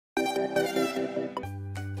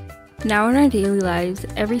Now in our daily lives,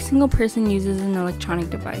 every single person uses an electronic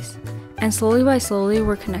device, and slowly by slowly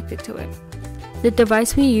we're connected to it. The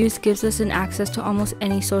device we use gives us an access to almost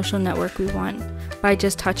any social network we want by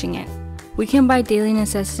just touching it. We can buy daily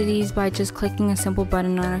necessities by just clicking a simple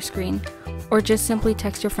button on our screen, or just simply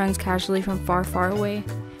text your friends casually from far, far away.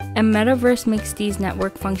 And Metaverse makes these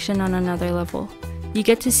networks function on another level. You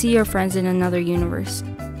get to see your friends in another universe.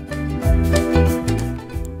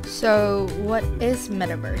 So, what is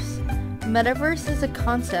Metaverse? Metaverse is a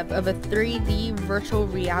concept of a 3D virtual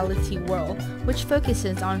reality world which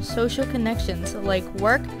focuses on social connections like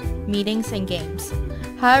work, meetings, and games.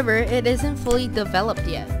 However, it isn't fully developed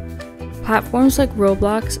yet. Platforms like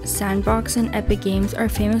Roblox, Sandbox, and Epic Games are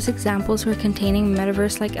famous examples for containing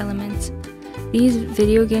metaverse-like elements. These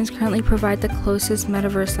video games currently provide the closest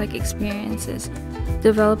metaverse-like experiences.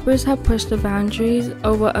 Developers have pushed the boundaries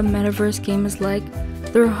of what a metaverse game is like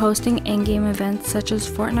through hosting in-game events such as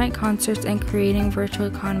Fortnite concerts and creating virtual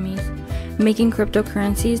economies, making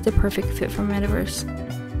cryptocurrencies the perfect fit for metaverse.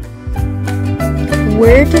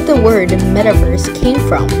 Where did the word metaverse came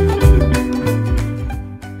from?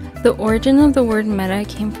 The origin of the word meta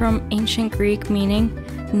came from ancient Greek meaning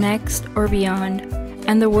next or beyond,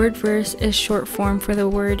 and the word verse is short form for the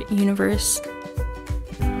word universe.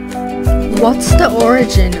 What's the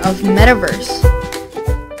origin of metaverse?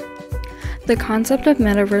 The concept of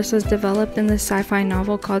metaverse was developed in the sci-fi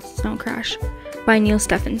novel called Snow Crash by Neil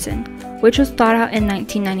Stephenson, which was thought out in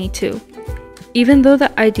 1992. Even though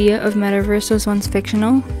the idea of metaverse was once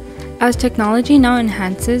fictional, as technology now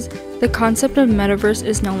enhances, the concept of metaverse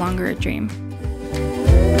is no longer a dream.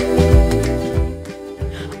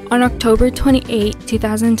 On October 28,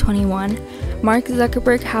 2021, Mark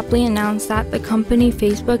Zuckerberg happily announced that the company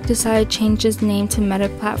Facebook decided to change its name to Meta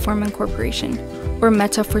Platform Incorporation, or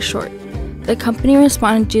Meta for short. The company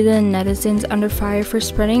responded due to the netizens under fire for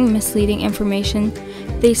spreading misleading information.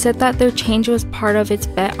 They said that their change was part of its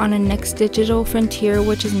bet on a next digital frontier,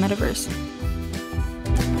 which is metaverse.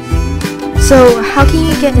 So, how can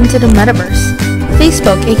you get into the metaverse?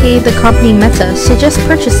 Facebook, aka the company Meta, suggests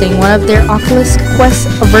purchasing one of their Oculus Quest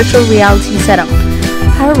virtual reality setup.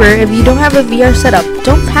 However, if you don't have a VR setup,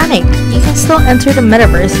 don't panic. You can still enter the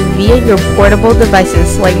metaverse via your portable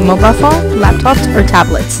devices like mobile phone, laptops, or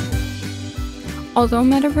tablets. Although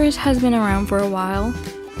metaverse has been around for a while,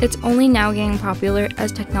 it's only now getting popular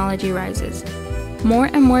as technology rises. More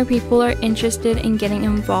and more people are interested in getting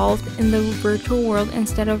involved in the virtual world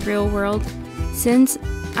instead of real world, since,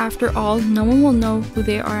 after all, no one will know who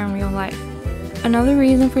they are in real life. Another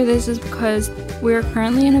reason for this is because we are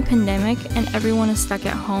currently in a pandemic and everyone is stuck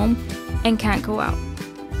at home and can't go out.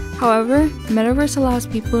 However, metaverse allows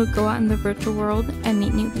people to go out in the virtual world and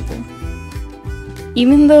meet new people.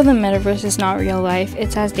 Even though the metaverse is not real life,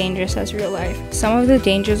 it's as dangerous as real life. Some of the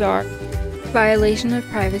dangers are violation of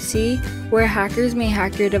privacy, where hackers may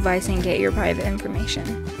hack your device and get your private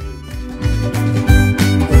information.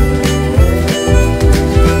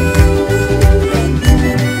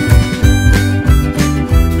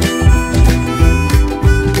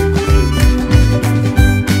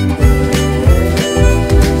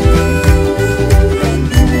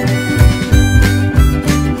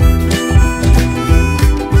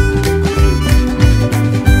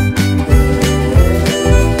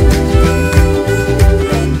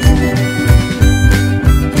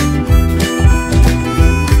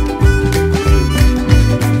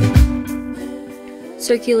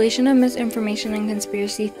 Circulation of misinformation and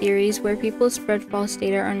conspiracy theories, where people spread false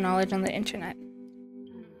data or knowledge on the internet.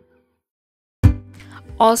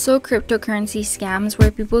 Also, cryptocurrency scams,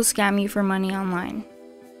 where people scam you for money online.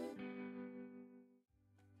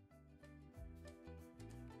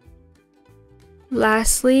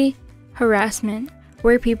 Lastly, harassment,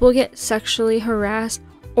 where people get sexually harassed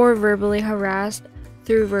or verbally harassed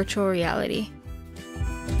through virtual reality.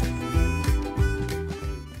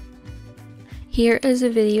 Here is a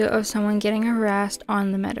video of someone getting harassed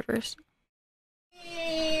on the metaverse.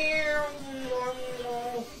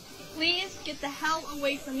 Please get the hell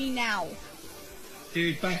away from me now.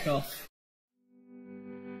 Dude, back off.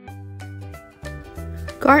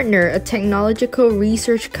 Gartner, a technological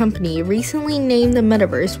research company, recently named the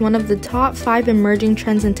metaverse one of the top 5 emerging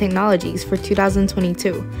trends and technologies for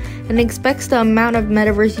 2022, and expects the amount of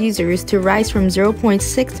metaverse users to rise from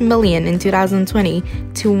 0.6 million in 2020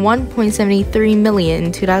 to 1.73 million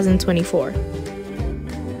in 2024.